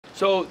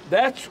So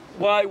that's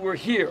why we're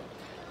here,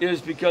 is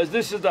because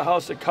this is the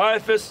house of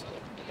Caiaphas,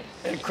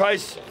 and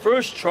Christ's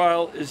first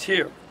trial is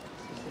here.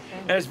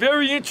 And it's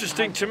very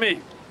interesting to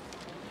me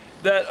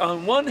that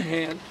on one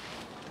hand,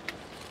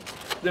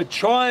 the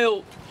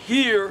trial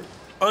here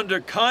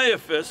under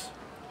Caiaphas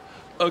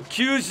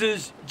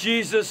accuses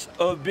Jesus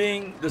of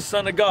being the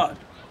Son of God.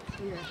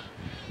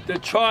 The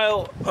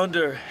trial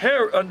under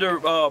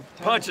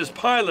Pontius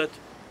Pilate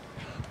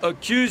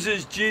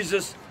accuses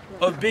Jesus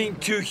of being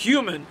too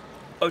human,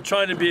 of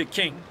trying to be a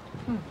king.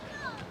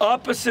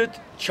 Opposite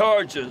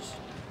charges,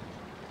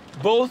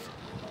 both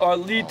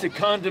lead to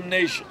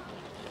condemnation.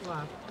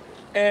 Wow.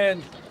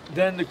 And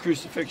then the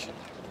crucifixion.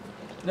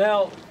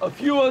 Now, a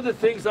few other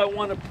things I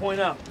want to point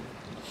out.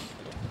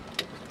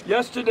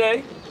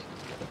 Yesterday,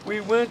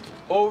 we went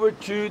over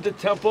to the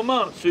Temple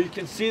Mount, so you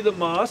can see the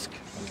mosque,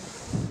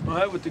 all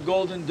right, with the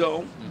golden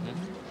dome.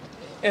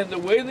 And the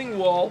Wailing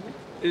Wall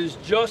is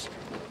just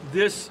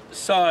this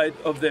side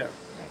of there.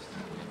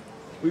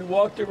 We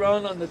walked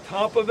around on the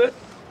top of it,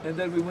 and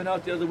then we went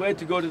out the other way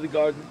to go to the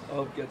Garden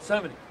of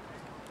Gethsemane.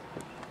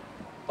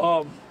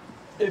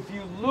 If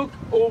you look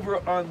over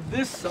on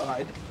this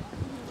side,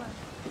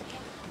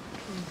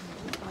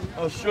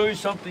 I'll show you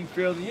something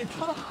fairly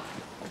interesting.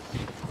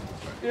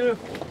 If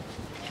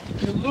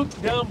you look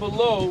down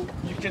below,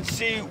 you can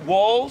see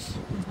walls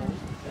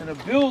and a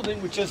building,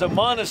 which is a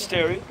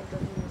monastery,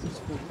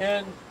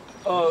 and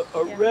a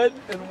red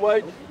and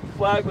white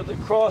flag with a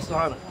cross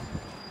on it.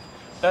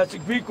 That's a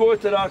Greek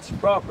Orthodox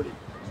property.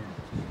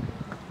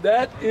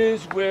 That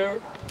is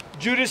where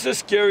Judas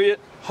Iscariot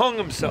hung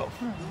himself.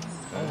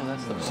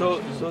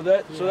 So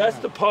that's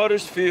the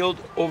potter's field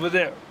over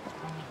there.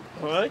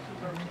 All right?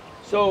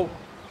 So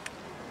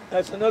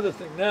that's another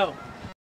thing. Now,